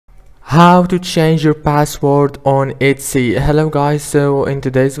How to change your password on Etsy. Hello guys, so in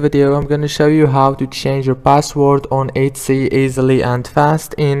today's video I'm going to show you how to change your password on Etsy easily and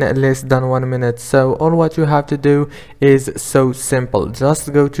fast in less than 1 minute. So all what you have to do is so simple.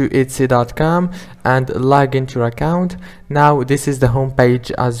 Just go to etsy.com and log into your account. Now this is the home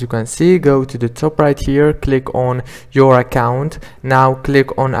page. As you can see, go to the top right here, click on your account. Now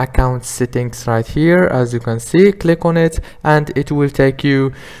click on account settings right here. As you can see, click on it and it will take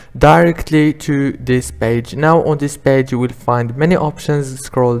you directly to this page. Now on this page you will find many options.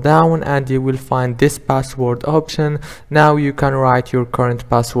 Scroll down and you will find this password option. Now you can write your current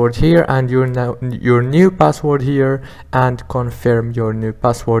password here and your new password here, and confirm your new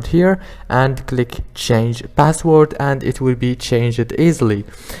password here and click change password, and it will be changed easily.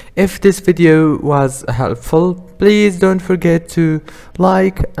 If this video was helpful, please don't forget to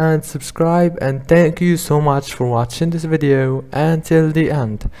like and subscribe, and thank you so much for watching this video until the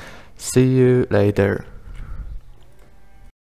end. See you later.